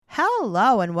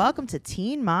Hello and welcome to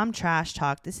Teen Mom Trash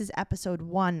Talk. This is episode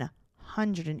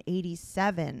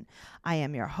 187. I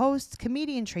am your host,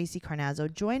 comedian Tracy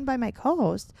Carnazzo, joined by my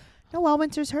co-host, Noelle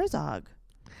Winters Herzog.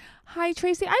 Hi,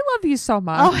 Tracy. I love you so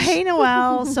much. Oh, hey,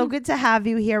 Noelle. So good to have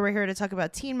you here. We're here to talk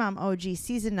about Teen Mom OG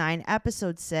Season 9,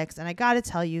 Episode 6. And I got to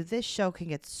tell you, this show can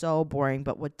get so boring.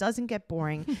 But what doesn't get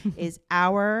boring is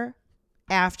our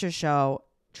after show,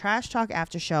 Trash Talk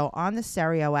After Show on the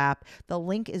Stereo app. The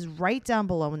link is right down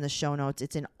below in the show notes.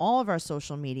 It's in all of our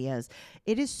social medias.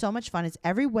 It is so much fun. It's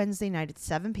every Wednesday night at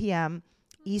 7 p.m.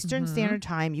 Eastern Standard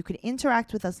Time. You can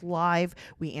interact with us live.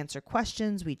 We answer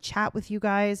questions. We chat with you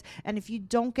guys. And if you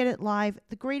don't get it live,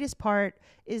 the greatest part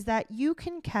is that you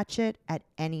can catch it at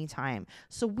any time.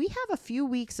 So we have a few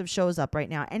weeks of shows up right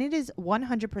now, and it is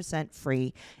 100%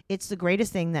 free. It's the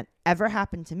greatest thing that ever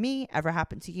happened to me, ever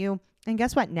happened to you. And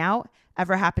guess what? Now,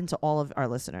 ever happened to all of our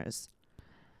listeners.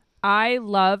 I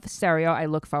love Stereo. I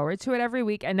look forward to it every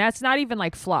week. And that's not even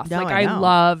like fluff. No, like I know.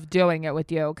 love doing it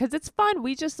with you because it's fun.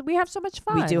 We have so much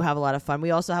fun. We do have a lot of fun.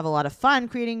 We also have a lot of fun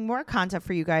creating more content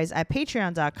for you guys at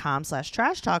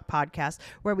patreon.com/Trash Talk Podcast,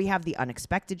 where we have the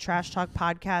Unexpected Trash Talk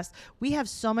Podcast. We have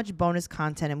so much bonus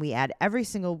content and we add every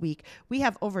single week. We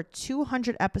have over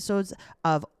 200 episodes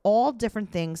of all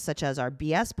different things, such as our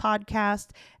BS podcast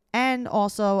and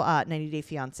also 90 Day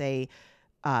Fiance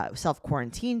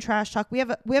self-quarantine trash talk. We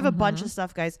have a bunch of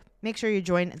stuff, guys. Make sure you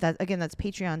join that. Again, that's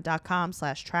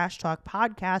patreon.com/Trash Talk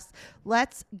Podcast.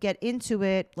 Let's get into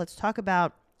it. Let's talk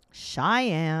about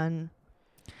Cheyenne.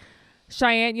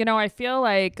 I feel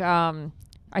like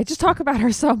I just talk about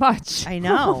her so much. I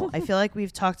know. I feel like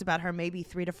we've talked about her maybe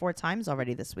 3 to 4 times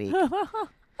already this week.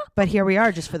 But here we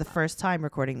are just for the first time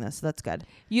recording this. So that's good.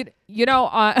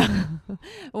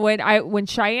 When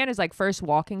Cheyenne is like first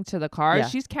walking to the car, Yeah.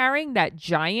 she's carrying that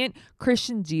giant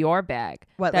Christian Dior bag.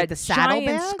 What, that like the saddle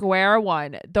giant bag? square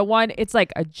one. The one, it's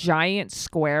like a giant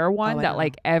square one I that know.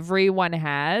 like everyone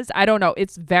has. I don't know.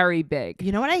 It's very big.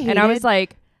 You know what I hated? And I was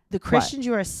like, the Christian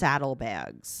Dior saddle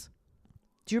bags.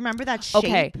 Do you remember that shape?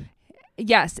 okay.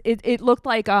 Yes, it looked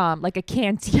like a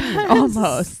canteen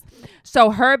almost. So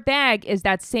her bag is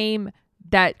that same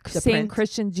print?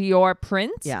 Christian Dior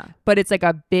print. Yeah. But it's like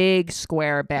a big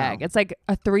square bag. Oh. It's like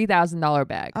a $3,000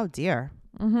 bag. Oh, dear.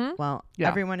 Mm-hmm. Well, Yeah.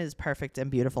 everyone is perfect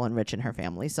and beautiful and rich in her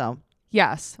family. So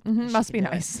Yes. Mm-hmm. Must She be can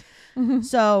do it. nice.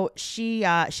 So she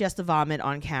has to vomit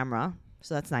on camera.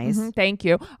 So that's nice. Mhm. Thank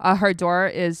you. Her door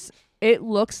it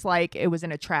looks like it was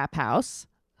in a trap house.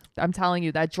 I'm telling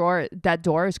you, that door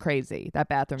is crazy. That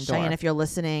bathroom door. Cheyenne, if you're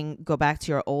listening, go back to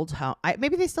your old home.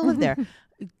 Maybe they still live there.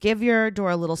 Give your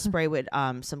door a little spray with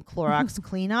some Clorox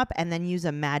cleanup and then use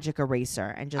a magic eraser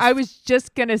and just I was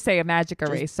just going to say a magic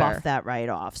just eraser. buff that right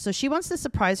off. So she wants to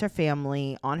surprise her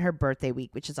family on her birthday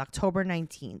week, which is October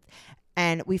 19th.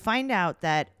 And we find out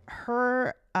that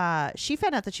she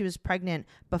found out that she was pregnant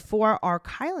before our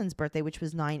Kylan's birthday, which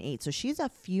was 9/8. So she's a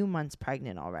few months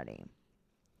pregnant already.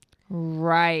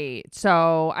 Right.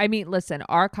 So, I mean, listen,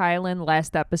 our Kylan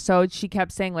last episode, she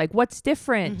kept saying like, what's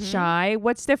different, Shy?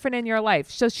 What's different in your life?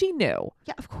 So she knew.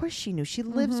 Yeah, of course she knew. She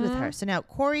lives with her. So now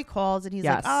Corey calls and he's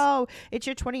Yes. like, oh, it's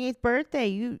your 28th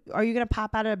birthday. Are you going to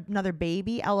pop out another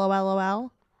baby?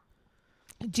 LOL.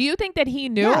 Do you think that he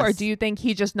knew or Yes. do you think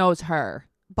he just knows her?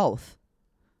 Both.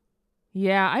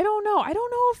 Yeah, I don't know. I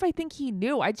don't know if I think he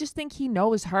knew. I just think he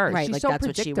knows her. Right, She's like so that's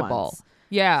what she predictable. wants.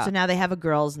 Yeah. So now they have a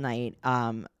girls' night.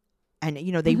 And,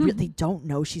 they really don't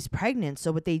know she's pregnant.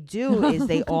 So what they do is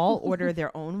they all order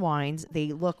their own wines.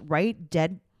 They look right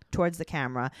dead towards the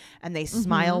camera and they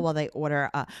smile while they order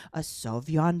a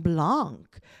Sauvignon Blanc.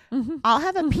 I'll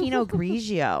have a Pinot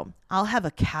Grigio. I'll have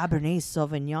a Cabernet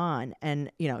Sauvignon.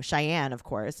 And, Cheyenne, of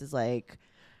course, is like,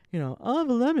 I'll have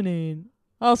a lemonade.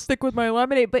 I'll stick with my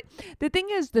lemonade. But the thing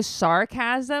is, the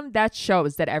sarcasm, that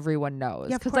shows that everyon knows.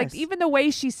 Yeah, of Because, course. even the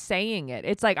way she's saying it,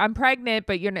 it's like, I'm pregnant,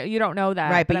 but you don't know that.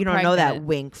 Right, but you I'm don't know that pregnant.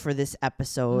 wink for this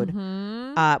episode.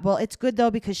 Well, it's good, though,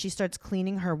 because she starts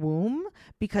cleaning her womb.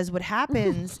 Because what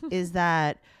happens is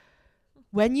that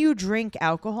when you drink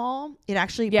alcohol, it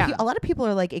actually, Yeah. a lot of people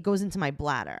are like, it goes into my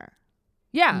bladder.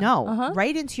 Yeah. No, Uh-huh.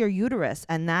 right into your uterus.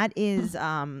 And that is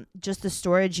just the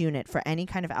storage unit for any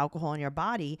kind of alcohol in your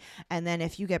body. And then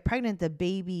if you get pregnant, the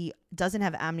baby doesn't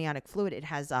have amniotic fluid. It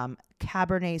has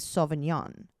Cabernet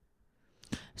Sauvignon.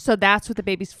 So that's what the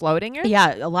baby's floating in?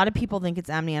 Yeah, a lot of people think it's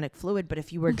amniotic fluid, but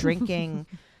if you were drinking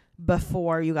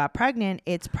before you got pregnant,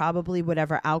 it's probably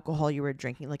whatever alcohol you were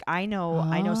drinking. Like I know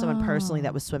someone personally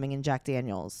that was swimming in Jack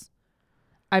Daniels.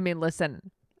 I mean,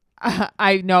 listen,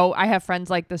 I know I have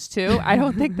friends like this too. I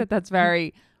don't think that that's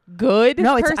very good.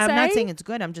 No, per I'm not se. saying it's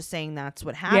good. I'm just saying that's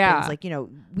what happens. Yeah. Like,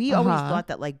 we always Uh-huh. thought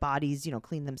that like bodies,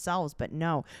 clean themselves, but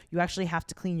no, you actually have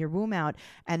to clean your womb out.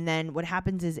 And then what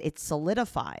happens is it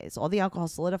solidifies. All the alcohol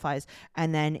solidifies,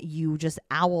 and then you just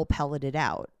owl pellet it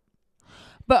out.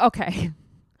 But okay,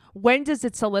 when does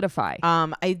it solidify?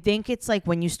 I think it's like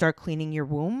when you start cleaning your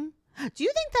womb. Do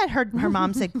you think that her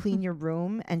mom said clean your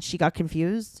room and she got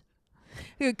confused?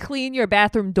 You clean your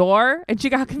bathroom door, and she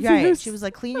got confused. Right. She was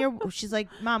like, she's like,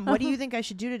 Mom, what do you think I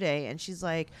should do today? And she's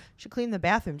like, should clean the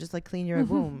bathroom, just like clean your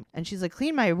womb. And she's like,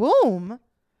 clean my womb?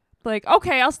 Like,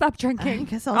 okay, I'll stop drinking. I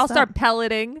guess I'll stop. start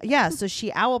pelleting. Yeah. So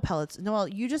she owl pellets. Noelle,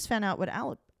 you just found out what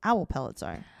owl pellets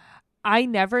are. I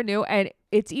never knew, and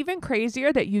it's even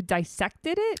crazier that you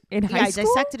dissected it in high school. I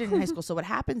dissected it in high school. So what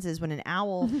happens is when an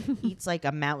owl eats like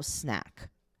a mouse snack,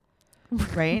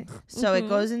 right? So it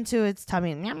goes into its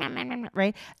tummy,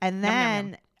 right? And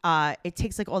then it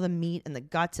takes like all the meat and the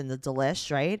guts and the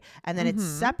delish, right? And then it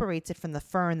separates it from the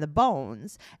fur and the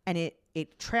bones, and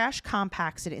it trash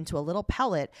compacts it into a little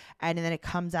pellet, and then it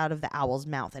comes out of the owl's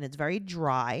mouth, and it's very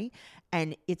dry,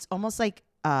 and it's almost like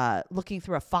looking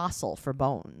through a fossil for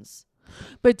bones.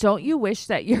 But don't you wish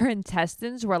that your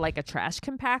intestines were like a trash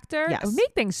compactor? Yes. It would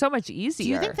make things so much easier.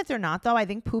 Do you think that they're not, though? I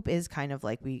think poop is kind of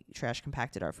like we trash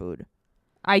compacted our food.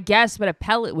 I guess, but a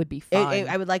pellet would be fun.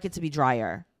 I would like it to be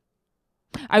drier.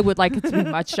 I would like it to be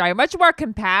much drier, much more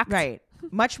compact. Right.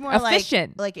 Much more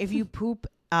efficient. Like if you poop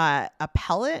a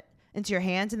pellet into your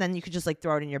hands and then you could just like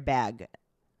throw it in your bag.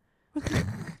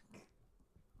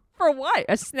 For what?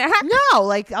 A snack? No,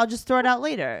 like I'll just throw it out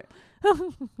later.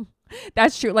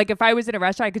 That's true. Like if I was in a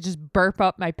restaurant, I could just burp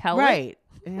up my pellet. Right.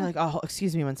 And you're like, oh,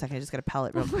 excuse me 1 second. I just got a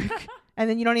pellet real quick. And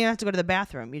then you don't even have to go to the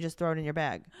bathroom. You just throw it in your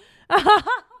bag.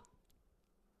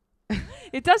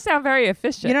 It does sound very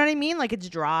efficient. You know what I mean? Like it's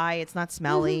dry. It's not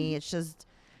smelly. It's just,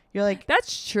 you're like,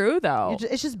 That's true, though.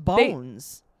 it's just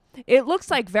bones. It looks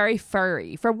like very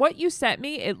furry. From what you sent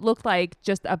me, it looked like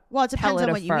just a Well, it depends pellet on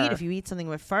of what you fur. eat. If you eat something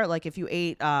with fur, like if you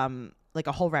ate like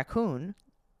a whole raccoon.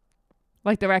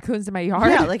 Like the raccoons in my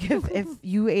yard. Yeah, like if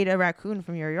you ate a raccoon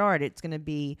from your yard, it's going to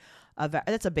be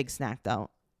that's a big snack though.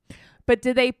 But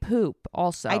do they poop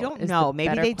also? I don't is know. the Maybe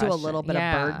better they do a question. little bit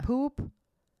Yeah. of bird poop,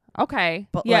 Okay.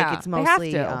 but yeah, like it's they have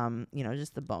mostly to.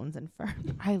 just the bones and fur.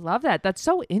 I love that. That's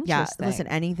so Yeah, interesting. listen,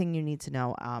 anything you need to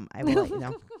know, I will let you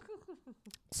know.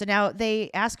 So now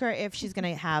they ask her if she's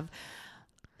going to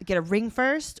get a ring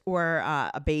first or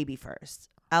a baby first.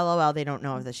 LOL, they don't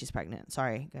know that she's pregnant.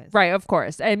 Sorry, guys. Right, of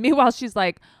course. And meanwhile, she's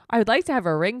like, I would like to have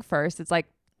a ring first. It's like,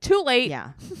 too late.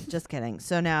 Yeah, just kidding.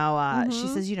 So now she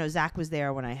says, Zach was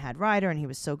there when I had Ryder and he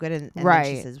was so good. And Right.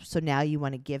 then she says, so now you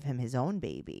want to give him his own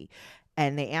baby.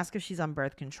 And they ask if she's on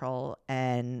birth control.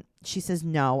 And she says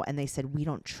no. And they said, we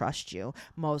don't trust you.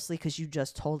 Mostly because you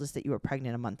just told us that you were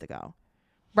pregnant a month ago.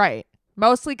 Right.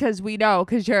 Mostly because we know,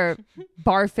 because you're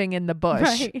barfing in the bush.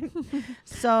 Right.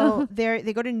 So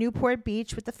they go to Newport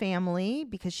Beach with the family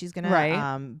because she's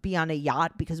gonna be on a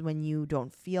yacht, because when you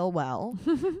don't feel well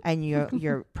and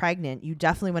you're pregnant, you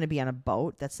definitely want to be on a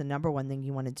boat. That's the number one thing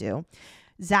you want to do.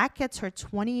 Zach gets her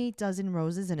 28 dozen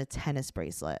roses and a tennis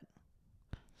bracelet.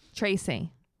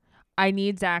 Tracy, I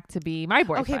need Zach to be my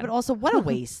boyfriend. Okay, but also what a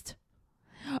waste.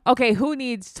 Okay, who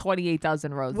needs 28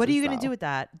 dozen roses? What are you gonna though? do with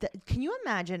that? Can you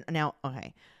imagine now?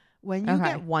 Okay, when you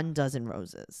get 1 dozen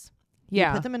roses.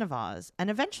 Yeah. You put them in a vase, and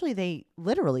eventually they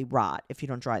literally rot if you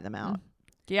don't dry them out.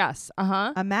 Yes.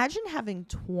 Uh-huh. Imagine having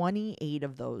 28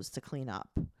 of those to clean up.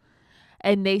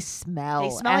 And they smell.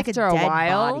 They smell like a after dead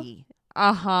while. body.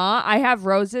 Uh-huh. I have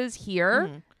roses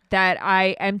here that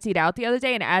I emptied out the other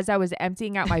day, and as I was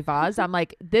emptying out my vase, I'm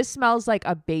like, this smells like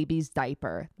a baby's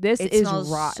diaper. It is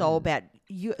smells rotten. so bad.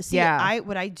 You see,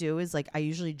 what I do is like I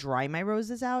usually dry my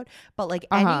roses out, but like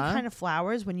any kind of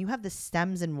flowers, when you have the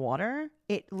stems in water,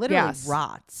 it literally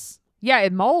rots. Yeah,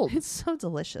 it molds. It's so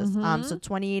delicious. So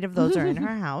 28 of those are in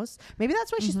her house. Maybe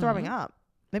that's why she's throwing up.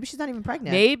 Maybe she's not even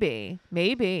pregnant.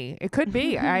 Maybe it could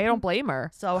be. I don't blame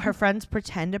her. So her friends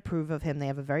pretend to approve of him. They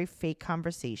have a very fake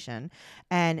conversation,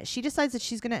 and she decides that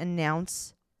she's going to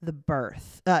announce the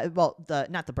birth. Not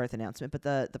the birth announcement, but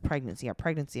the pregnancy. Our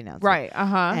pregnancy announcement. Right.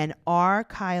 And our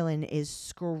Kylan is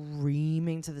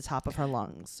screaming to the top of her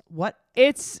lungs. What?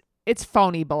 It's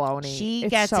phony baloney. She It's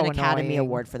gets so an Academy annoying.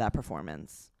 Award for that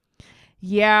performance.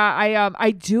 Yeah,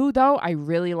 I do though. I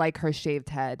really like her shaved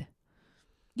head.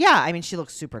 Yeah, I mean she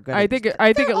looks super good. I think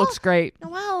it looks great.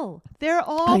 Noelle, they're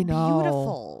all I know.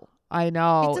 beautiful. I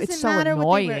know. It It's doesn't so matter what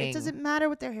they wear. annoying. It doesn't matter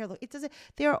what their hair looks.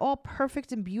 They are all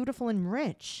perfect and beautiful and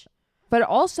rich. But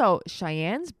also,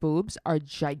 Cheyenne's boobs are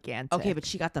gigantic. Okay, but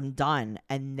she got them done,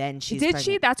 and then she's Did pregnant.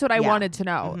 she? That's what I Yeah. wanted to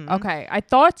know. Mhm. Okay, I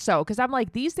thought so because I'm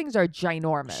like, these things are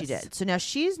ginormous. She did. So now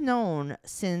she's known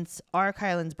since our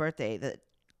Kylan's birthday that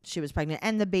she was pregnant,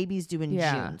 and the baby's due in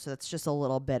Yeah. June. So that's just a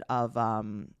little bit of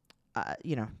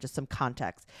just some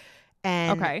context.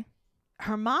 And Okay.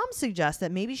 her mom suggests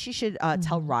that maybe she should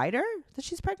tell Ryder that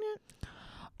she's pregnant.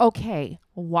 Okay,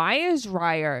 why is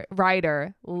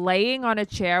Ryder laying on a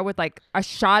chair with like a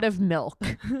shot of milk?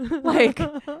 Like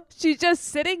she's just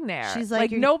sitting there. She's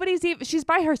like, you're- nobody's even. She's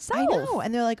by herself. I know.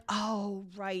 And they're like, oh,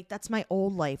 right. That's my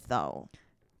old life, though.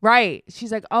 Right.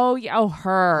 She's like, oh yeah, oh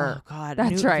her. Oh, God.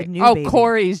 That's new- right. new Oh, baby.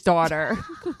 Corey's daughter.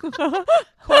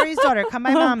 Corey's daughter. Come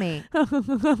by mommy.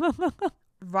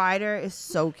 Ryder is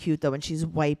so cute, though, when she's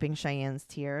wiping Cheyenne's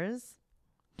tears.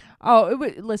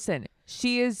 Oh, listen,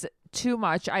 she is too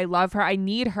much. I love her. I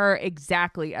need her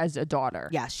exactly as a daughter.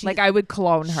 Yeah, she's, like I would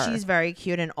clone her. She's very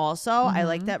cute. And also, I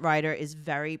like that Ryder is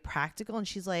very practical. And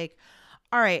she's like,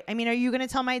 all right, I mean, are you going to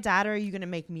tell my dad or are you going to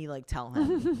make me like tell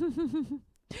him?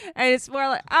 And it's more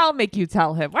like, I'll make you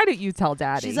tell him. Why don't you tell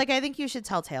daddy? She's like, I think you should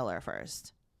tell Taylor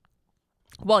first.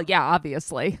 well, yeah,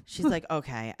 obviously. She's like,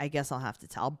 okay, I guess I'll have to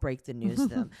tell. I'll break the news to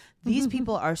them. These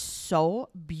people are so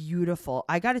beautiful.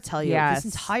 I got to tell you, Yes.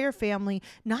 this entire family,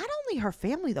 not only her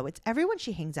family, though, it's everyone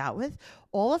she hangs out with,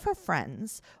 all of her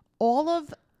friends, all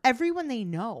of everyone they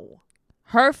know.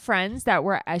 Her friends that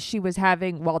were as she was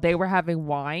having while they were having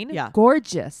wine, Yeah.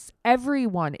 gorgeous.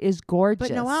 Everyone is gorgeous.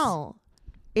 But Noelle,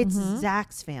 it's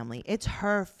Zach's family. It's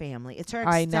her family. It's her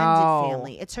I extended know.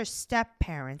 family. It's her step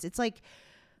parents. It's like,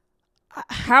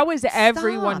 how is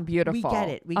everyone stop. beautiful? We get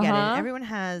it. We get it. Uh-huh. Everyone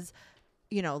has,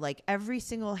 like every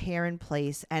single hair in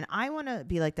place. And I want to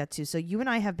be like that too. So you and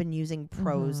I have been using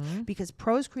Prose because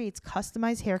Prose creates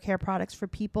customized hair care products for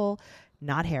people,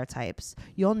 not hair types.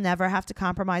 You'll never have to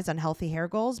compromise on healthy hair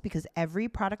goals because every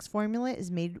product's formula is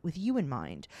made with you in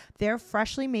mind. Their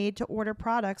freshly made to order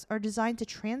products are designed to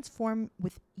transform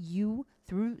with you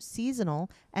through seasonal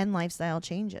and lifestyle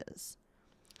changes.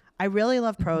 I really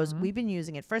love Prose. We've been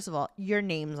using it. First of all, your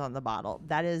name's on the bottle.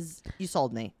 That is, you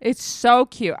sold me. It's so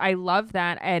cute. I love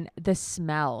that. And the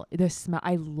smell.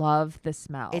 I love the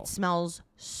smell. It smells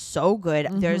so good.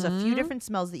 There's a few different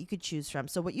smells that you could choose from.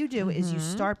 So what you do is you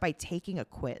start by taking a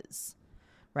quiz,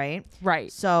 right?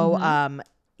 right. So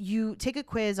you take a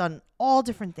quiz on all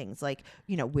different things like,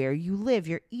 where you live,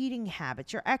 your eating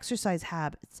habits, your exercise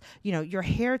habits, your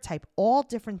hair type, all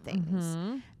different things.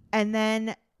 And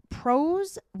then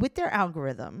Prose, with their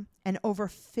algorithm and over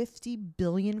 50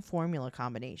 billion formula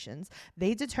combinations,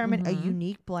 they determine a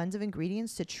unique blend of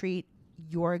ingredients to treat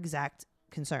your exact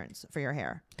concerns for your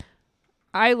hair.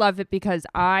 I love it because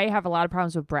I have a lot of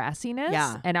problems with brassiness.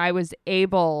 Yeah. And I was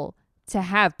able to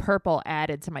have purple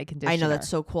added to my conditioner. I know, that's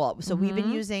so cool. So we've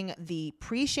been using the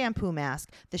pre-shampoo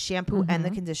mask, the shampoo and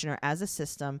the conditioner as a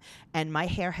system, and my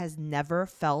hair has never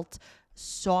felt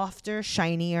softer,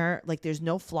 shinier, like there's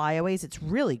no flyaways. It's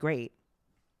really great.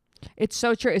 It's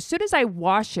so true. As soon as I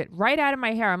wash it right out of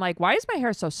my hair, I'm like, why is my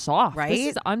hair so soft? Right? This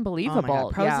is unbelievable. Oh my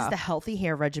God. Prose Yeah. is the healthy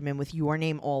hair regimen with your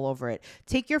name all over it.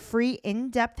 Take your free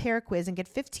in-depth hair quiz and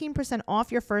get 15% off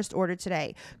your first order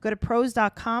today. Go to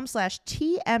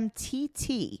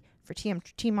prose.com/TMTT for Team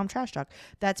Mom Trash Talk.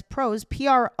 That's Prose,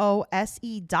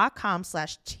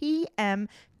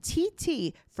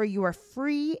 PROSE.com/TMTT for your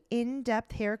free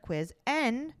in-depth hair quiz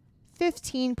and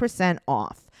 15%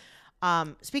 off.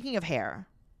 Speaking of hair,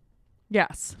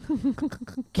 Yes.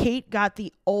 Kate got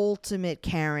the ultimate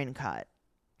Karen cut.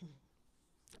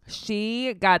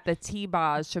 She got the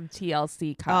T-Boz from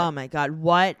TLC cut. Oh my God.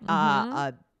 What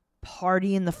a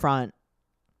party in the front.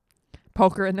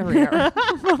 Poker in the rear.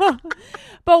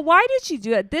 But why did she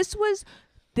do it? This was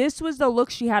the look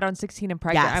she had on 16 and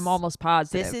Pregnant. Yes. I'm almost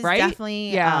positive, This is right?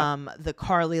 definitely the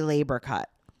Carly Labor cut.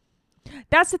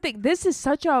 That's the thing. This is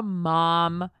such a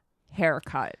mom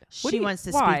haircut. She wants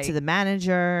to speak to the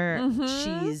manager.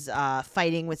 She's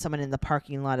fighting with someone in the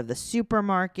parking lot of the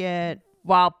supermarket.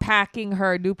 While packing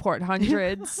her Newport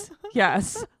hundreds.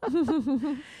 Yes.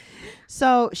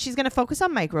 So she's going to focus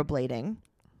on microblading.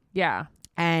 Yeah.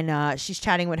 And she's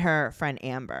chatting with her friend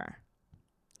Amber.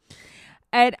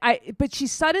 But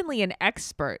she's suddenly an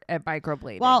expert at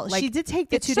microblading. Well, she did take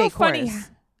the it's 2-day so funny,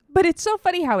 course. but it's so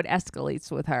funny how it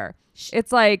escalates with her.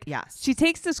 It's like Yes. she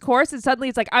takes this course and suddenly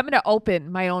it's like, I'm going to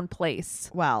open my own place.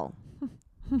 Well,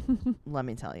 let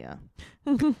me tell you.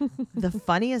 The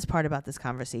funniest part about this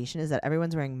conversation is that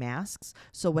everyone's wearing masks.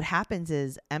 So what happens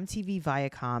is MTV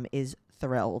Viacom is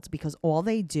thrilled because all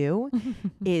they do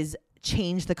is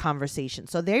change the conversation.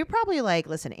 So they're probably like,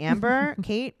 listen, Amber,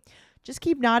 Kate, just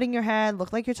keep nodding your head.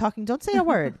 Look like you're talking. Don't say a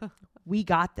word. We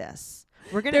got this.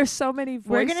 There's so many voiceovers.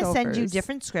 We're gonna send you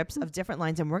different scripts of different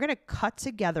lines, and we're gonna cut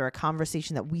together a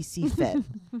conversation that we see fit.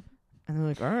 And they're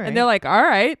like, all right. And they're like, all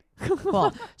right.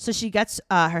 Cool. So she gets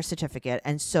her certificate,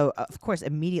 and so of course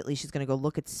immediately she's gonna go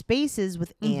look at spaces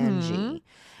with Angie,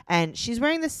 and she's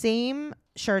wearing the same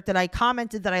shirt that I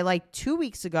commented that I liked 2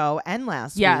 weeks ago and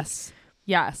last week.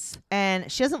 Yes.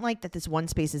 And she doesn't like that this one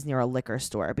space is near a liquor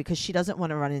store because she doesn't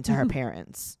want to run into her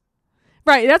parents.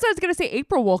 Right. That's what I was gonna say.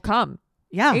 April will come.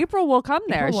 Yeah. April will come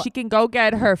there. She can go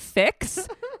get her fix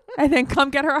and then come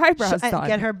get her eyebrows done.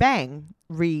 Get her bang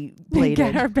rebladed.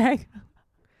 Get her bang.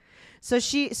 So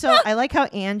I like how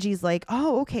Angie's like,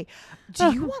 oh, okay.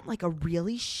 Do you want like a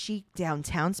really chic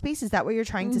downtown space? Is that what you're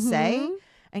trying to say?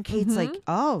 And Kate's like,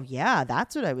 oh, yeah,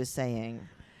 that's what I was saying.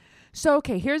 So,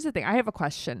 okay, here's the thing. I have a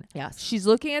question. Yes. She's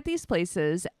looking at these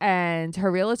places and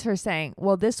her realtor's saying,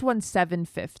 well, this one's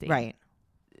 $750. Right.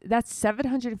 That's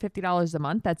 $750 a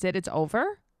month. That's it. It's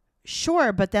over.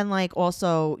 Sure. But then like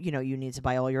also, you need to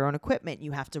buy all your own equipment.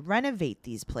 You have to renovate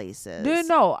these places.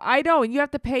 No, I know. And you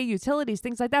have to pay utilities,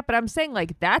 things like that. But I'm saying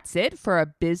like, that's it for a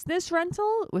business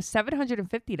rental with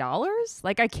 $750.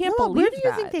 Like, I can't believe where do you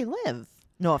that. think they live?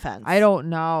 No offense. I don't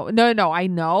know. No, I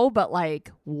know, but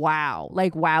like, wow,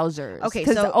 like wowzers. Okay,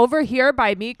 because so over here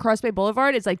by me, Cross Bay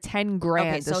Boulevard, is like 10 grand.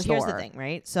 Okay, so here's the thing,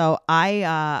 right? So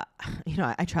I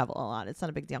travel a lot. It's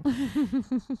not a big deal.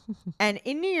 And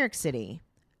in New York City,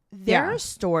 there are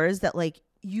stores that like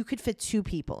you could fit 2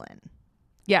 people in.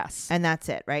 Yes, and that's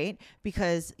it, right?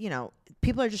 Because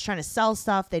people are just trying to sell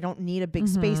stuff. They don't need a big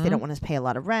space. They don't want to pay a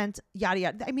lot of rent. Yada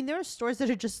yada. I mean, there are stores that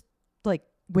are just like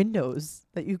windows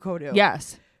that you go to.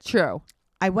 Yes, true.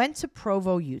 I went to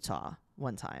Provo, Utah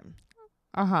one time.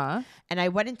 And I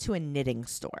went into a knitting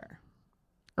store.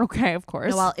 Okay, of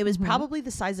course. Well, it was probably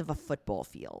the size of a football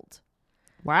field.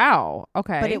 Wow.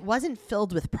 Okay. But it wasn't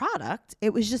filled with product.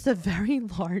 It was just a very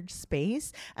large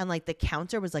space. And like the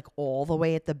counter was like all the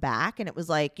way at the back. And it was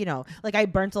like, like I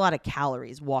burnt a lot of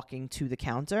calories walking to the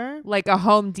counter. Like a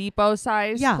Home Depot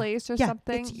size place or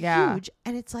something. It's huge.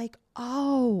 And it's like,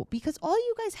 oh, because all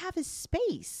you guys have is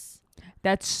space.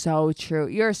 That's so true.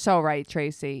 You're so right,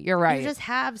 Tracy. You're right. You just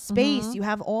have space. You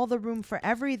have all the room for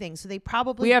everything. So they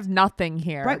probably... We have nothing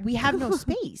here. Right. We have no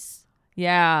space.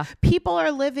 Yeah. People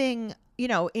are living...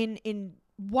 in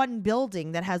one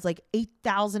building that has like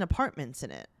 8,000 apartments in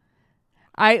it.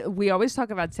 We always talk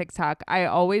about TikTok. I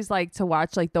always like to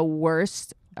watch like the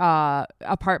worst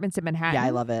apartments in Manhattan. Yeah,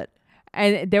 I love it.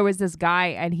 And there was this guy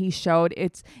and he showed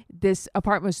this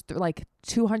apartment was like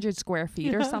 200 square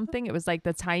feet or something. It was like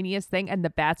the tiniest thing. And the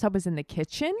bathtub was in the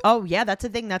kitchen. Oh yeah. That's a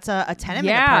thing. That's a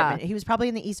tenement apartment. He was probably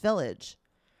in the East Village.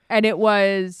 And it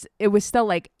was still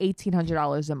like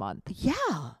 $1,800 a month.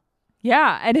 Yeah.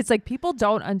 Yeah, and it's like people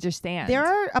don't understand. There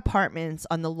are apartments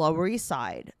on the Lower East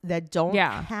Side that don't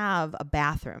have a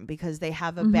bathroom because they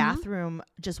have a bathroom,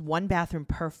 just one bathroom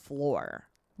per floor.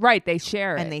 Right, they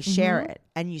share it. And they share it,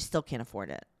 and you still can't afford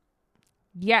it.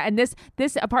 Yeah, and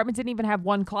this apartment didn't even have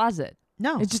one closet.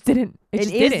 No. It just didn't. It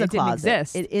didn't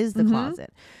exist. It is the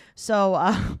closet.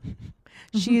 So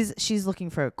she's looking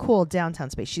for a cool downtown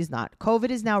space. She's not. COVID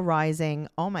is now rising.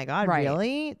 Oh my God,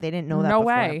 really? They didn't know that before.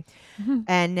 Way.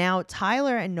 And now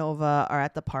Tyler and Nova are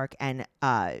at the park and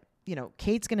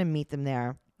Kate's gonna meet them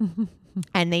there.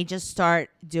 And they just start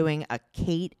doing a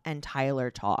Kate and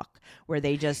Tyler talk where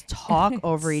they just talk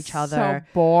over each other.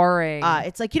 So boring.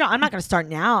 It's like, I'm not going to start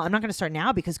now. I'm not going to start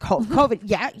now because COVID.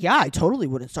 Yeah, I totally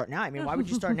wouldn't start now. I mean, why would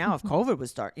you start now if COVID would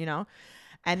start,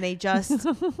 And they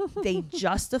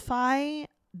justify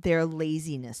their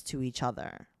laziness to each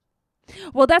other.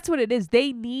 Well, that's what it is.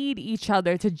 They need each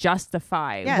other to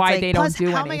justify why they don't do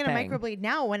anything. How am I going to microblade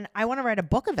now when I want to write a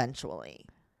book eventually?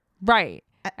 Right.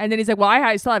 And then he's like, well,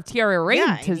 I still have Tiara Rain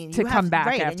to come back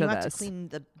after and you this. have to clean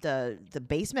the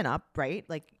basement up, right?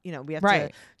 Like, we have to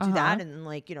do that. And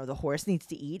like, the horse needs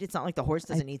to eat. It's not like the horse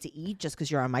doesn't need to eat just because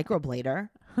you're a microblader.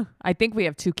 I think we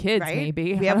have 2 kids,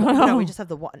 maybe. We have no, we just have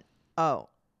the one. Oh,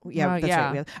 yeah, that's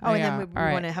right. We have, and then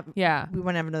we want to have we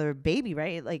want to have another baby,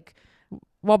 right? Like,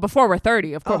 well, before we're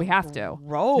 30, of course we have to.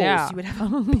 Gross. Yeah. You would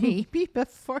have a baby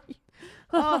before you.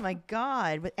 Oh my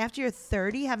God. But after you're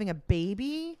 30, having a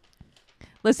baby.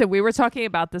 Listen, we were talking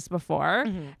about this before,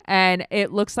 and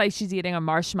it looks like she's eating a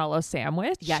marshmallow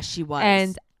sandwich. Yes, she was.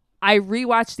 And I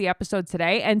rewatched the episode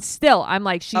today, and still, I'm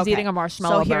like, she's eating a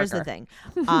marshmallow burger. So here's the thing.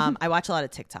 I watch a lot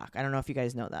of TikTok. I don't know if you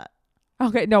guys know that.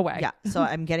 Okay, no way. Yeah, so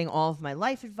I'm getting all of my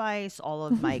life advice, all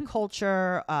of my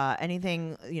culture,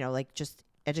 anything, like just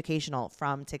educational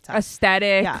from TikTok.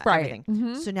 Aesthetic, yeah, right. Everything.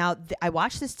 Mm-hmm. So now I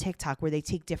watch this TikTok where they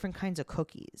take different kinds of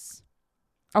cookies.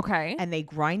 Okay. And they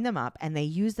grind them up and they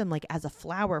use them like as a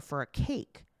flour for a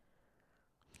cake.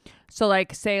 So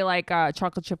like say like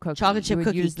chocolate chip cookie. Chocolate chip you would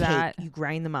cookie, use cake, that. you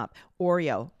grind them up.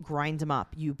 Oreo, grind them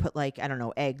up. You put like, I don't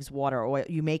know, eggs, water, oil.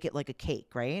 You make it like a cake,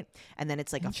 right? And then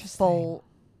it's like a Interesting. full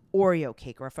Oreo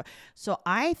cake. So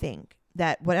I think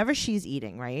that whatever she's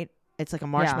eating, right? It's like a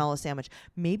marshmallow sandwich.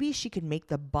 Maybe she could make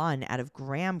the bun out of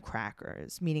graham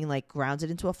crackers, meaning like grounds it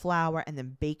into a flour and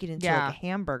then bake it into like a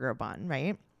hamburger bun,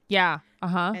 right? Yeah.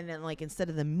 Uh-huh. And then like instead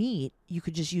of the meat, you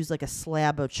could just use like a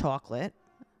slab of chocolate.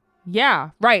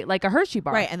 Yeah. Right. Like a Hershey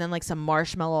bar. Right. And then like some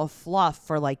marshmallow fluff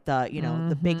for like the,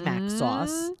 the Big Mac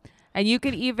sauce. And you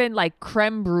could even like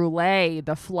creme brulee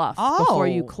the fluff before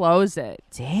you close it.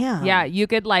 Damn. Yeah, you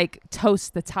could like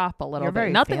toast the top a little You're bit.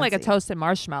 very Nothing like a fancy. toasted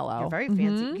marshmallow. You're very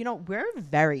fancy. You know, we're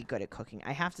very good at cooking.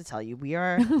 I have to tell you,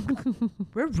 we're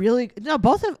really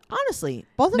both of us No,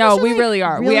 are, we like, really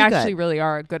are. really We actually good. really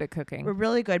are good at cooking. We're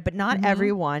really good, but not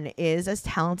everyone is as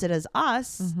talented as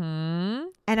us. Mm-hmm.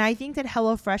 And I think that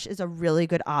HelloFresh is a really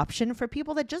good option for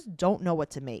people that just don't know what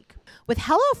to make. With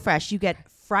HelloFresh, you get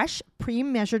fresh,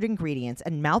 pre-measured ingredients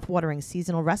and mouth-watering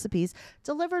seasonal recipes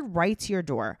delivered right to your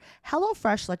door.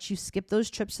 HelloFresh lets you skip those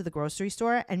trips to the grocery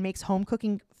store and makes home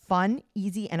cooking fun,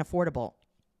 easy, and affordable.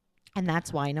 And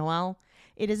that's why, Noelle,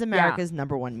 it is America's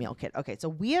number one meal kit. Okay, so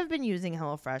we have been using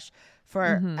HelloFresh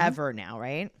forever now,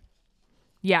 right?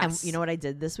 Yes. And you know what I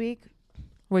did this week?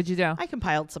 What'd you do? I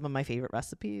compiled some of my favorite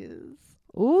recipes.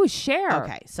 Ooh, share.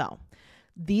 Okay, so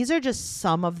these are just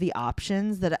some of the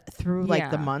options that through like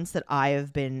the months that I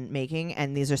have been making,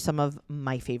 and these are some of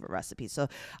my favorite recipes. So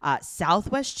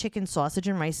Southwest chicken sausage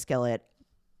and rice skillet.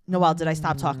 Noelle, did I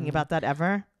stop talking about that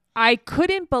ever? I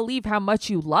couldn't believe how much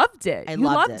you loved it. I You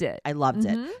loved it. I loved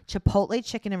it. Chipotle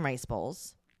chicken and rice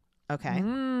bowls. Okay.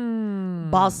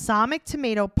 Mm. Balsamic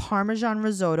tomato parmesan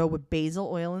risotto with basil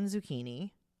oil and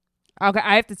zucchini. Okay,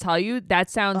 I have to tell you, that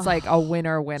sounds like a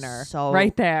winner. So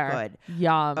right there. good.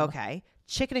 Yum. Okay.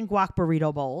 Chicken and guac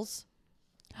burrito bowls.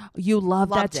 You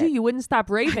loved that too. it. You wouldn't stop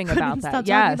raving about that. Stop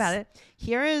Yes. talking about it.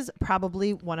 Here is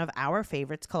probably one of our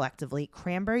favorites collectively: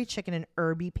 cranberry chicken and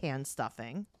herby pan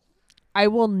stuffing. I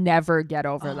will never get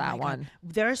over that my God. one.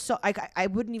 There's so I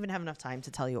wouldn't even have enough time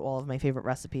to tell you all of my favorite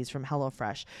recipes from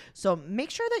HelloFresh. So make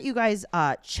sure that you guys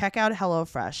check out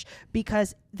HelloFresh,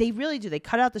 because they really do. They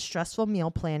cut out the stressful meal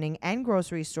planning and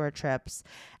grocery store trips,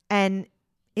 and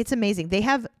it's amazing. They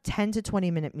have 10 to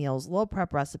 20 minute meals, low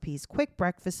prep recipes, quick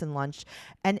breakfast and lunch,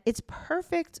 and it's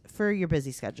perfect for your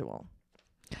busy schedule.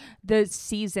 The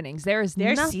seasonings. Their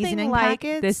Their nothing seasoning like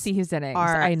packets the seasonings.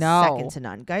 Are I know. second to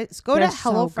none. Guys, go They're to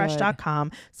so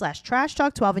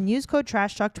HelloFresh.com/TrashTalk12 and use code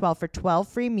TrashTalk12 for 12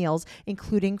 free meals,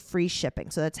 including free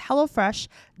shipping. So that's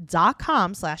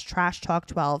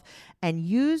HelloFresh.com/TrashTalk12 and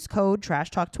use code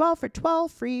TrashTalk12 for 12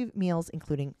 free meals,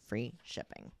 including free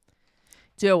shipping.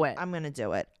 Do it. I'm going to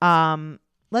do it.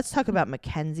 Let's talk about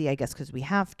Mackenzie, I guess, because we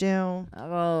have to.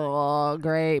 Oh,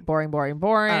 great. Boring.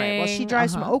 All right. Well, she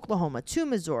drives from Oklahoma to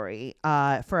Missouri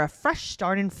for a fresh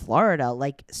start in Florida,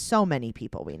 like so many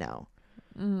people we know.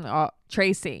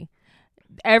 Tracy.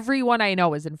 Everyone I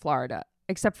know is in Florida,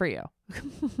 except for you.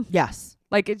 Yes.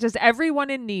 Like, it's just everyone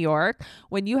in New York.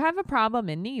 When you have a problem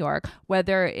in New York,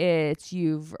 whether it's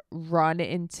you've run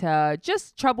into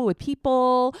just trouble with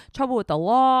people, trouble with the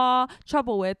law,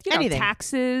 trouble with, Anything.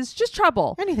 taxes, just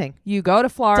trouble. Anything. You go to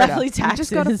Florida. Definitely You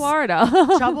just go to taxes. Florida.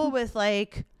 Trouble with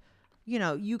like,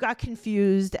 you got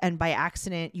confused and by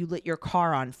accident you lit your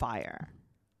car on fire.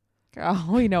 Oh,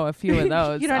 we know a few of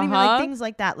those. You know what I mean? Like things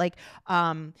like that. Like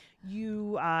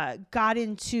you got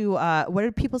into what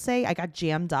did people say? I got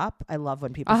jammed up. I love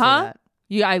when people say that.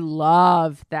 Yeah, I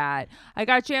love that. I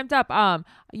got jammed up. I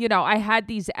had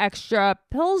these extra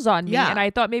pills on me, and I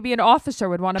thought maybe an officer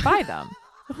would want to buy them.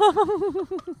 I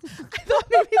thought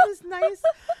maybe it was nice.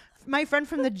 My friend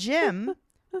from the gym.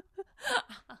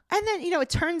 And then, it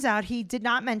turns out he did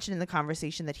not mention in the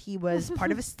conversation that he was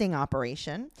part of a sting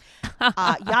operation.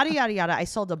 Yada, yada, yada. I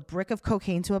sold a brick of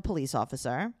cocaine to a police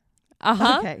officer.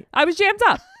 Okay. I was jammed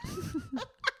up.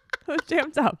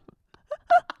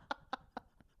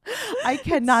 I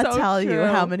cannot So tell you true.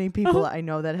 how many people I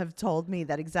know that have told me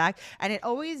that exact. And it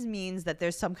always means that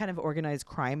there's some kind of organized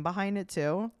crime behind it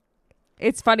too.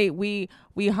 It's funny. We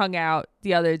hung out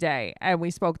the other day and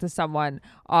we spoke to someone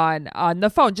on the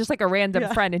phone, just like a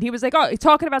random friend. And he was like, oh, he's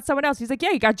talking about someone else. He's like,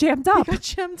 yeah, he got jammed up. He got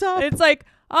jammed up. It's like,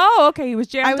 oh, okay. He was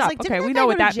jammed I was up. like, Okay, didn't we that know guy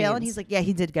what go to that jail? means. And he's like, yeah,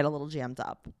 he did get a little jammed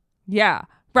up. Yeah.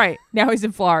 Right. Now he's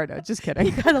in Florida. Just kidding.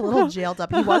 He got a little jailed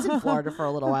up. He was in Florida for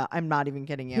a little while. I'm not even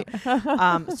kidding you.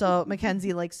 So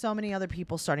Mackenzie, like so many other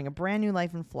people, starting a brand new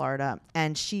life in Florida.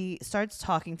 And she starts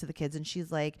talking to the kids and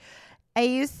she's like, I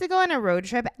used to go on a road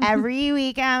trip every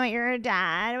weekend with your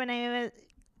dad when I was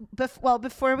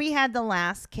before we had the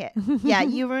last kid. Yeah,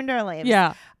 you ruined our lives.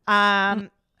 Yeah.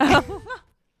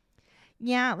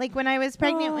 Yeah, like when I was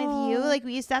pregnant with you, like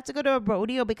we used to have to go to a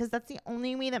rodeo because that's the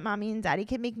only way that mommy and daddy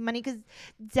can make money. Because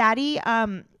daddy,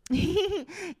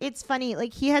 it's funny,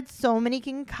 like he had so many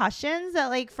concussions that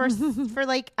like for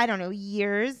like, I don't know,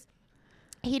 years,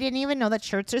 he didn't even know that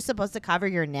shirts are supposed to cover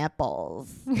your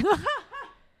nipples.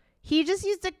 He just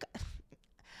used to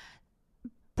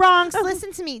Bronx,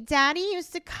 listen to me. Daddy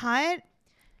used to cut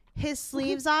his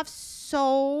sleeves off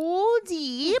so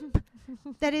deep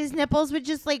that his nipples would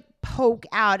just like poke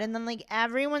out, and then like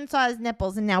everyone saw his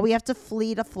nipples, and now we have to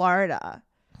flee to Florida.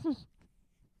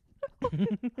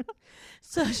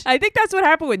 So I think that's what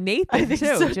happened with Nathan too.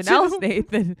 so, Janelle's too.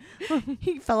 Nathan.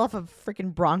 he fell off a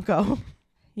freaking Bronco.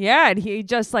 Yeah, and he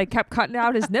just like kept cutting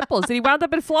out his nipples, and he wound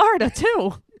up in Florida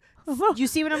too. You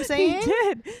see what I'm saying? He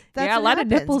did. That's yeah, a what lot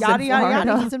happens. of nipples Yada, in yada, Florida.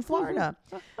 yada. He's in Florida.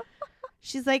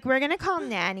 She's like, we're gonna call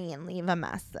Nanny and leave a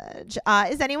message.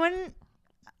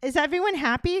 Is everyone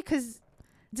happy? Because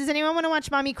does anyone want to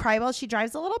watch mommy cry while she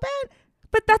drives a little bit?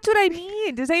 But that's what I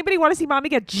mean. Does anybody want to see mommy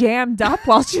get jammed up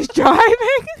while she's driving?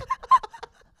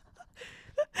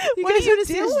 What are you want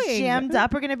to see us doing? jammed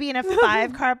up? We're gonna be in a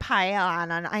 5-car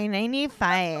pylon on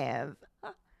I-95.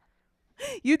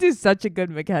 You do such a good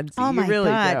Mackenzie. Oh you my really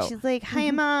god! do. She's like,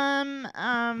 "Hi, mom.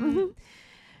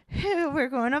 We're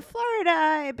going to Florida.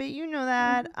 I bet you know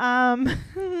that.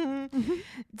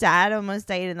 Dad almost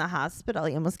died in the hospital.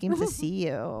 He almost came to see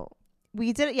you.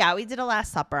 We did a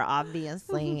Last Supper,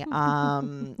 obviously.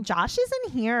 Josh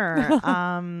isn't here.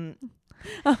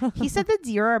 He said the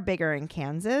deer are bigger in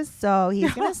Kansas, so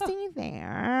he's gonna stay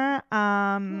there.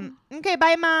 Okay,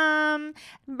 bye, mom.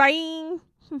 Bye.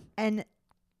 And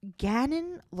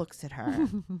Gannon looks at her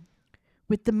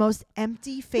with the most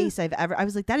empty face I've ever. I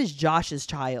was like, that is Josh's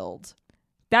child.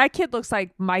 That kid looks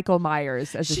like Michael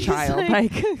Myers as a She's child.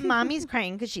 like, mommy's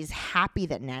crying because she's happy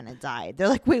that Nana died. They're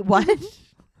like, wait, what?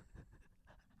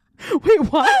 Wait,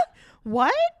 what?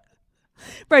 What?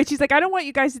 Right. She's like, I don't want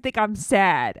you guys to think I'm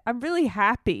sad. I'm really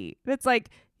happy. And it's like,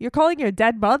 you're calling your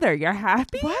dead mother. You're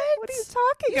happy? What? What are you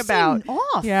talking You about? seem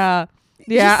off. Yeah.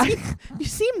 Yeah. You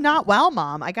seem not well,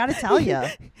 Mom. I gotta tell you.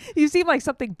 You seem like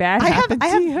something bad happened I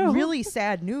to have you. really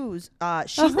sad news.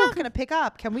 She's not gonna pick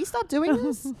up. Can we stop doing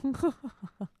this?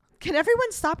 Can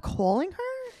everyone stop calling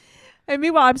her? And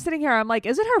meanwhile, I'm sitting here. I'm like,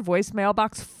 isn't her voicemail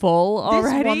box full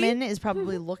already? This woman is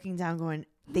probably looking down, going,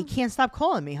 "They can't stop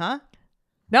calling me, huh?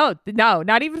 No,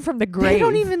 not even from the grave. They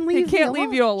don't even leave. They can't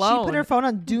leave you alone. She put her phone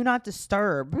on Do Not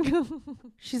Disturb.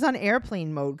 She's on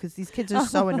airplane mode because these kids are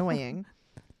so annoying.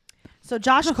 So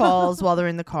Josh calls while they're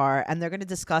in the car, and they're going to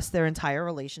discuss their entire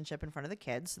relationship in front of the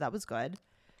kids. So that was good.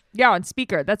 Yeah, on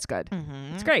speaker. That's good.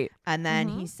 Mm-hmm. It's great. And then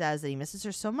he says that he misses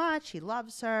her so much. He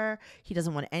loves her. He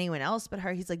doesn't want anyone else but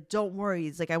her. He's like, don't worry.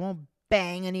 He's like, I won't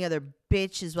bang any other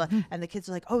bitches. And the kids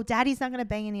are like, oh, daddy's not going to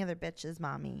bang any other bitches,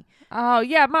 mommy. Oh,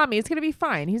 yeah, mommy, it's going to be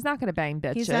fine. He's not going to bang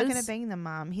bitches. He's not going to bang them,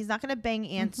 mom. He's not going to bang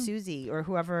Aunt Susie or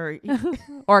whoever.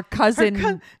 Or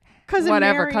cousin, cousin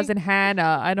whatever, Mary. cousin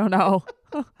Hannah. I don't know.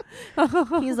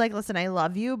 He's like, listen, I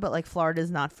love you, but like Florida's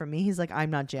not for me. He's like,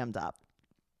 I'm not jammed up.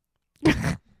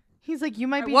 He's like, you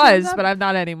might I be was, jammed up, but I'm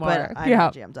not anymore. but I'm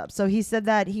not jammed up. So he said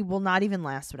that he will not even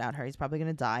last without her. He's probably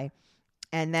going to die.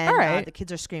 And then All right. the kids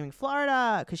are screaming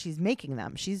Florida because she's making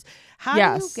them. How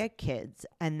do you get kids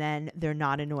and then they're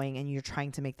not annoying and you're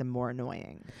trying to make them more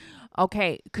annoying?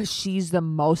 Okay, because she's the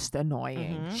most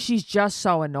annoying. Mhm. She's just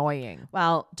so annoying.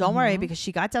 Well, don't worry, Mhm. because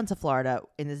she got down to Florida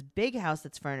in this big house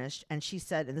that's furnished. And she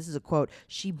said, and this is a quote,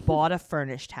 she bought a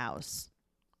furnished house.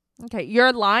 Okay,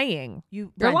 you're lying.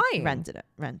 You're lying. Rented it.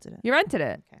 You rented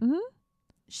it. Okay. Mhm.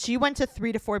 She went to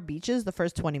 3 to 4 beaches the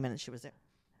first 20 minutes she was there.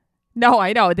 No,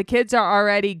 I know. The kids are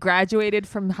already graduated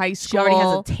from high She school. already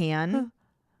has a tan.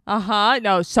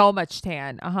 No, so much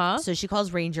tan. So she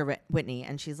calls Ranger Whitney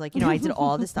and she's like, I did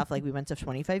all this stuff. Like we went to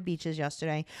 25 beaches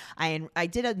yesterday. I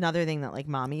did another thing that like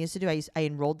mommy used to do. I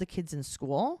enrolled the kids in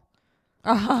school.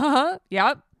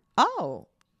 Yep. Oh,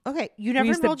 okay. You never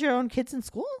used to- enrolled your own kids in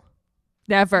school?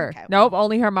 Never. Okay, Nope.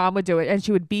 Only her mom would do it, and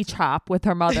she would beach hop with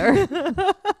her mother.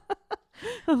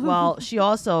 Well, she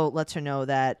also lets her know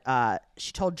that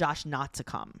she told Josh not to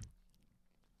come.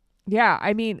 Yeah.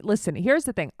 I mean, listen. Here's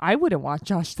the thing. I wouldn't want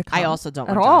Josh to come. I also don't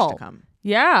at want all. Josh to come.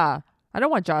 Yeah. I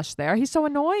don't want Josh there. He's so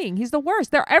annoying. He's the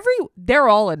worst. They're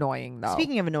all annoying though.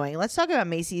 Speaking of annoying, let's talk about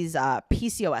Macy's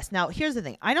PCOS. Now, here's the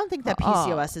thing. I don't think that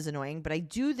PCOS is annoying, but I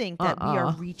do think that we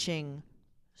are reaching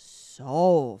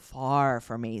so far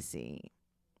for Macy.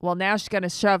 Well, now she's going to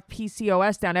shove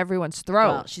PCOS down everyone's throat.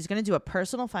 Well, she's going to do a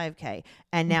personal 5K.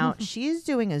 And now she's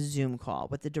doing a Zoom call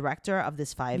with the director of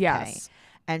this 5K. Yes.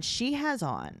 and she has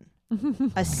on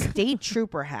a state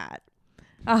trooper hat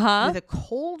Uh-huh. with a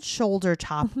cold shoulder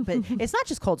top, but it's not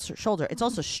just cold shoulder, it's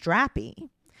also strappy.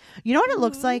 You know what it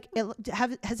looks like?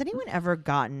 Has anyone ever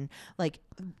gotten like,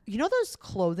 you know, those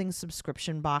clothing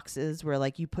subscription boxes where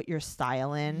like you put your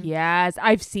style in? Yes,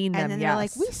 I've seen them. And then yes. they're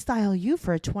like, we style you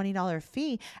for a $20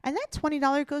 fee. And that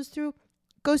 $20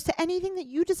 goes to anything that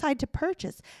you decide to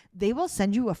purchase. They will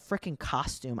send you a freaking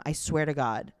costume. I swear to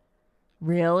God.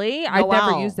 Really? I've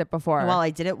never used it before. Well, I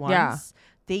did it once. Yeah.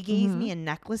 They gave me a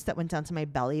necklace that went down to my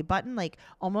belly button, like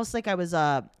almost like I was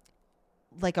a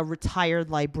retired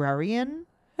librarian.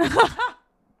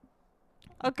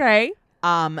 Okay.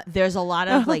 There's a lot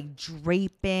of like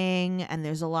draping, and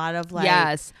there's a lot of like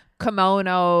yes,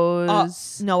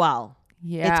 kimonos. Noelle.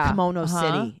 Yeah, It's Kimono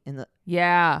City in the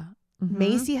yeah.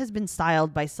 Macy has been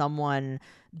styled by someone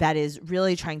that is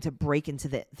really trying to break into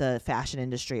the fashion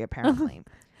industry, apparently.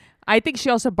 I think she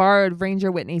also borrowed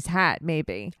Ranger Whitney's hat,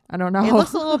 maybe. I don't know. It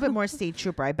looks a little bit more state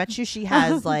trooper. I bet you she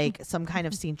has like some kind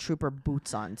of state trooper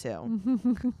boots on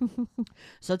too.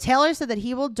 So Taylor said that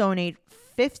he will donate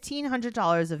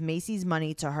 $1,500 of Macy's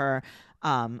money to her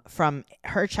from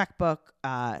her checkbook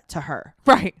to her.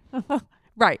 Right.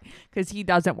 Right. Because he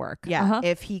doesn't work. Yeah.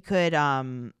 If he could,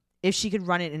 if she could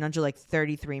run it in under like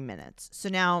 33 minutes. So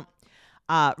now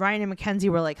Ryan and Mackenzie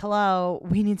were like, hello,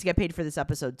 we need to get paid for this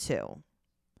episode too.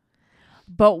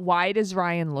 But why does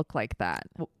Ryan look like that?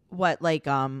 What, like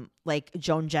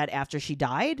Joan Jett after she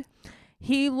died?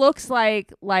 He looks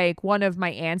like one of my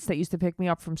aunts that used to pick me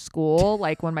up from school,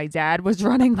 like when my dad was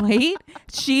running late.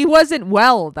 She wasn't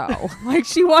well though. Like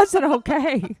she wasn't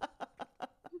okay.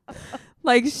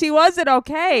 Like she wasn't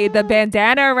okay. The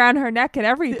bandana around her neck and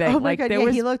everything. Oh my God, there yeah,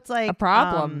 was he looked like a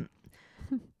problem.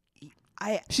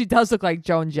 She does look like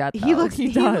Joan Jett. Though. He looks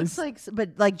does. like,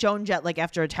 but like Joan Jett, like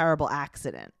after a terrible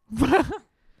accident.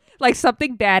 Like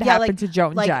something bad happened like, to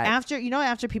Joan like Jett.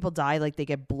 after people die, like they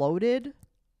get bloated.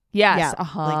 Yes. Yeah,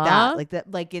 Uh-huh. like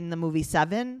that, like in the movie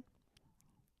Seven.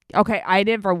 Okay, I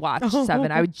never watched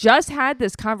Seven. I just had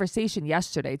this conversation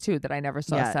yesterday tay that I never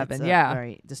saw Seven. It's a yeah,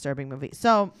 very disturbing movie.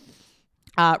 So,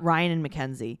 Ryan and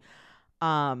Mackenzie,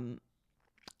 and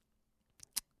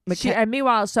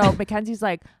meanwhile, so Mackenzie's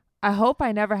like, I hope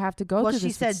I never have to go well, through she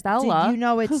this said, with Stella. "Did you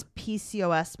know it's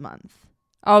PCOS month?"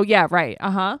 Oh yeah, right.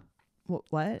 Uh huh.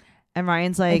 What? And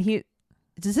Ryan's like,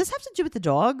 does this have to do with the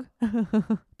dog?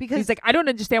 Because he's like, I don't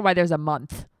understand why there's a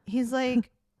month. He's like,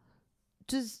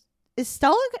 is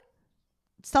Stella,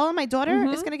 my daughter,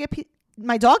 is gonna get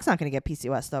my dog's not gonna get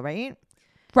PCOS though, right?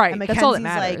 Right. And That's all that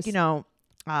Mackenzie's matters.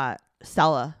 like,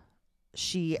 Stella,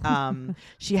 she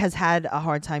she has had a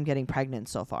hard time getting pregnant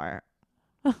so far.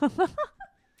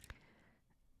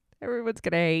 Everyone's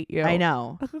gonna hate you. I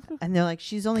know. And they're like,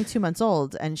 she's only 2 months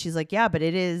old, and she's like, yeah, but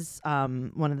it is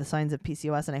one of the signs of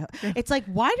PCOS. And it's like,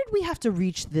 why did we have to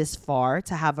reach this far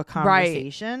to have a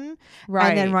conversation? Right.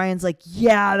 And then Ryan's like,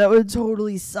 yeah, that would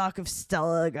totally suck if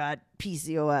Stella got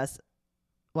PCOS.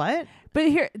 What? But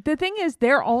here, the thing is,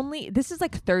 this is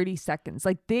like 30 seconds.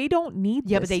 Like they don't need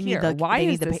this but they here. need the why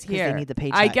they is need this the, here? they need the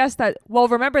paycheck. I guess that. Well,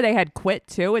 remember they had quit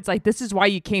too. It's like this is why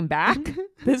you came back.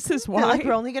 This is why. They're like,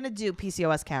 we're only gonna do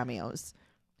PCOS cameos.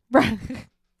 Right.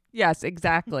 Yes,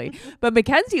 exactly. But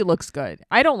Mackenzie looks good.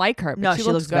 I don't like her. But No, she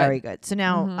looks good. very good. So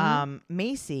now,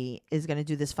 Macy is gonna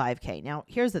do this 5K. Now,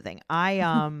 here's the thing.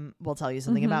 I will tell you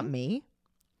something about me.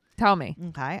 Tell me.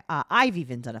 Okay. I've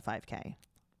even done a 5K.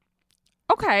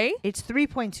 Okay. It's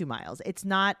 3.2 miles. It's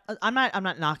not. I'm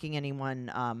not knocking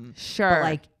anyone. Sure. But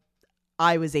like,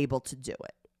 I was able to do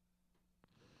it.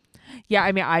 Yeah.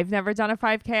 I mean, I've never done a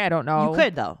 5K. I don't know. You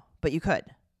could though, but you could.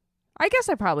 I guess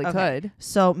I probably could.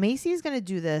 So Macy's gonna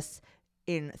do this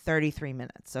in 33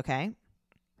 minutes. Okay.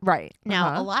 Right.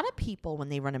 Now, a lot of people when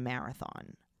they run a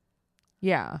marathon,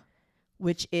 yeah,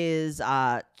 which is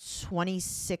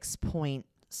 26 point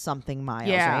something miles.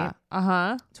 Yeah.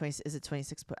 Right? 20. Is it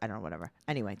 26? I don't know. Whatever.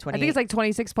 Anyway, 28. I think it's like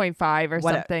 26.5 or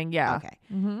something. Yeah. Okay.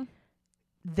 Mm-hmm.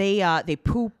 They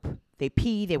poop. They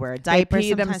pee. They wear a diaper. They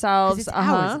pee themselves. It's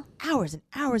hours and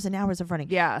hours and hours of running.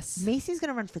 Yes. Macy's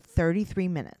gonna run for 33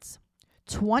 minutes.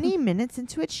 20 minutes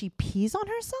into it, she pees on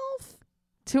herself.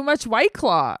 Too much White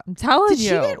Claw. I'm telling you.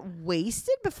 Did she get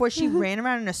wasted before she ran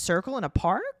around in a circle in a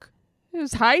park? It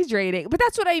was hydrating. But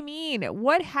that's what I mean.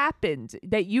 What happened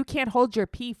that you can't hold your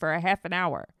pee for a half an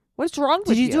hour? What's wrong with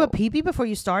you? Did you do a pee-pee before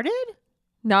you started?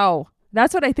 No.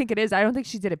 That's what I think it is. I don't think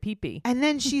she did a pee-pee. And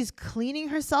then she's cleaning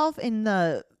herself in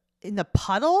the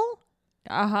puddle?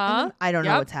 Uh-huh. I don't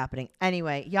know what's happening.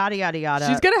 Anyway, yada, yada, yada.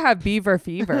 She's going to have beaver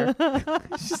fever.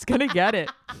 She's going to get it.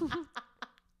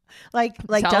 Like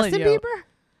Justin Bieber?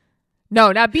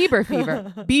 No, not Bieber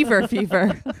fever. Beaver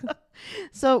fever.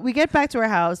 So we get back to our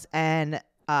house, and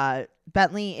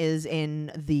Bentley is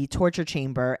in the torture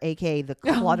chamber, aka the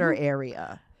clutter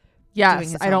area.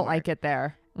 Yes, I don't like it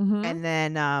there. Mm-hmm. And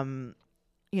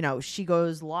then, she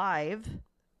goes live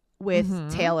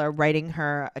with Taylor writing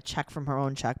her a check from her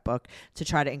own checkbook to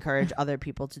try to encourage other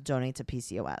people to donate to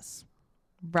PCOS.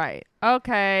 Right.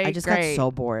 Okay. I just great. got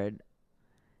so bored.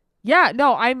 Yeah,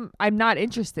 no, I'm not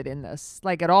interested in this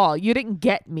like at all. You didn't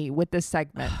get me with this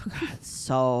segment.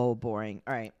 So boring.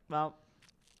 All right. Well,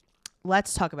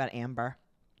 let's talk about Amber.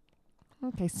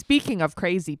 Okay. Speaking of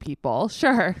crazy people,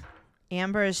 sure.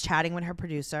 Amber is chatting with her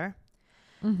producer.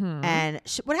 Mm-hmm. And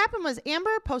what happened was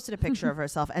Amber posted a picture of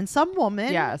herself, and some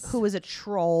woman who is a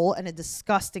troll, and a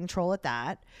disgusting troll at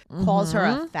that, calls her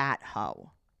a fat hoe.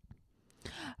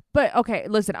 But okay,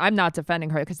 listen, I'm not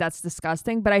defending her because that's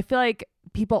disgusting, but I feel like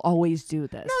people always do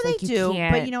this. No, they do.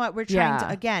 But you know what? We're trying to,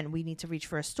 again, we need to reach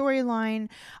for a storyline.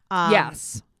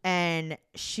 Yes. And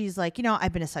she's like,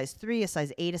 I've been a size 3, a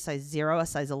size 8, a size 0, a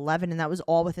size 11, and that was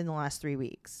all within the last 3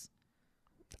 weeks.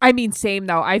 I mean, same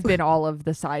though. I've been all of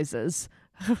the sizes.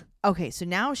 Okay, so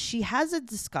now she has a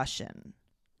discussion.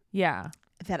 Yeah.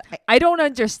 That I don't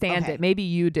understand it. Maybe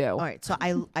you do. All right, so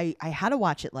I had to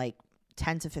watch it like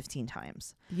 10 to 15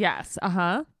 times. Yes.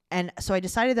 Uh-huh. And so I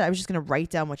decided that I was just going to write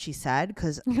down what she said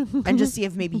and just see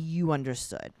if maybe you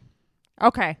understood.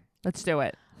 Okay, let's do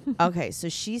it. Okay, so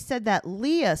she said that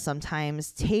Leah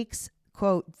sometimes takes,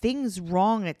 quote, things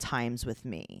wrong at times with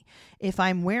me. If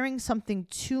I'm wearing something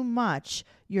too much,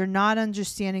 you're not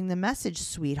understanding the message,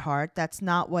 sweetheart. That's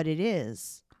not what it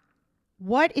is.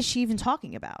 What is she even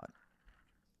talking about?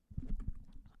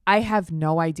 I have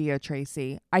no idea,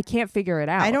 Tracy. I can't figure it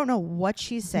out. I don't know what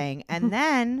she's saying. And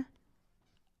then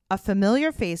a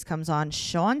familiar face comes on,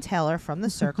 Sean Taylor from The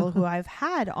Circle, who I've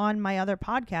had on my other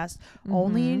podcast,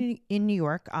 Only in New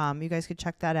York. You guys could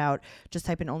check that out. Just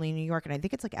type in Only in New York. And I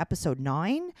think it's like episode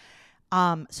 9.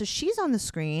 So she's on the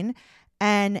screen,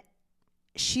 and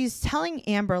she's telling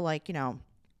Amber, like,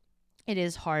 it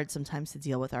is hard sometimes to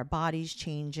deal with our bodies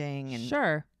changing. And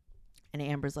sure. And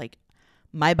Amber's like,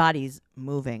 my body's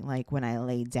moving. Like when I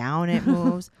lay down, it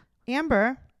moves.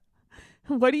 Amber,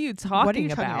 what are you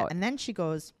talking about? And then she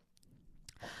goes,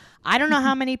 I don't know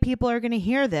how many people are going to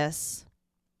hear this.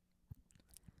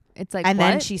 It's like, and what?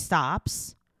 then she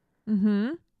stops.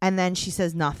 Mm-hmm. And then she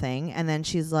says nothing. And then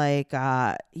she's like,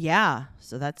 yeah,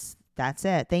 so that's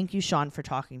it. Thank you, Sean, for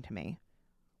talking to me.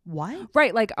 What?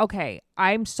 Right. Like, okay,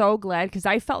 I'm so glad because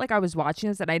I felt like I was watching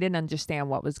this and I didn't understand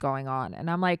what was going on. And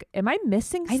I'm like, am I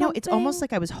missing something? I know. It's almost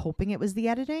like I was hoping it was the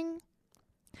editing.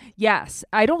 Yes.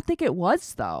 I don't think it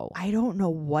was, though. I don't know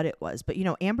what it was. But,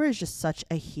 Amber is just such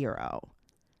a hero.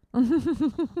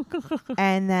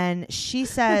 And then she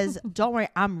says, don't worry,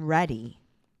 I'm ready.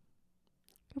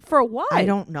 For what? I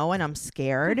don't know, and I'm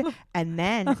scared. And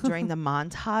then during the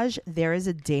montage, there is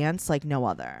a dance like no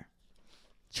other.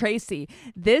 Tracy,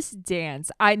 this dance,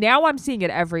 I'm seeing it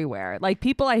everywhere. Like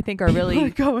people I think are really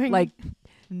going like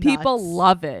nuts. People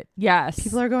love it. Yes.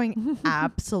 People are going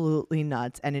absolutely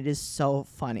nuts, and it is so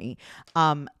funny.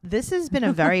 This has been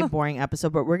a very boring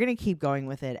episode, but we're going to keep going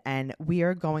with it, and we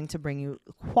are going to bring you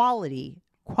quality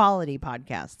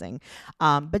podcasting.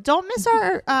 But don't miss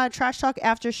our Trash Talk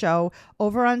after show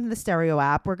over on the Stereo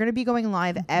app. We're going to be going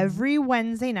live every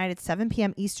Wednesday night at 7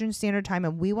 p.m. Eastern Standard Time,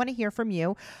 and we want to hear from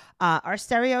you. Our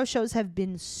Stereo shows have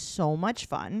been so much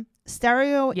fun.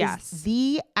 Stereo is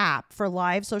the app for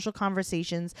live social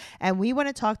conversations, and we want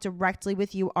to talk directly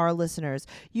with you, our listeners.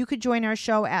 You could join our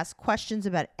show, ask questions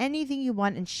about anything you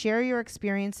want, and share your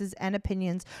experiences and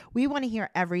opinions. We want to hear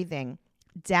everything.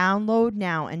 Download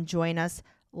now and join us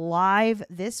live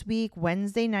this week,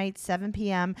 Wednesday night, 7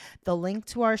 p.m. The link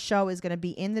to our show is going to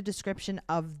be in the description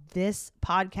of this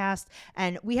podcast.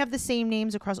 And we have the same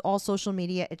names across all social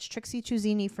media. It's Trixie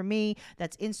Tuzini for me.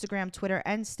 That's Instagram, Twitter,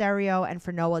 and Stereo. And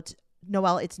for Noelle,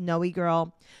 it's Noe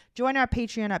Girl. Join our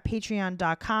Patreon at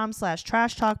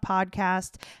patreon.com/Trash Talk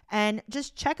Podcast. And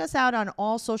just check us out on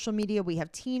all social media. We have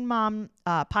Teen Mom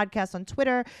Podcast on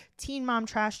Twitter, Teen Mom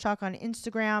Trash Talk on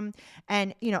Instagram.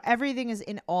 And, everything is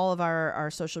in all of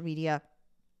our social media.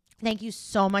 Thank you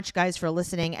so much, guys, for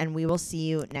listening. And we will see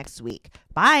you next week.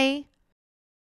 Bye.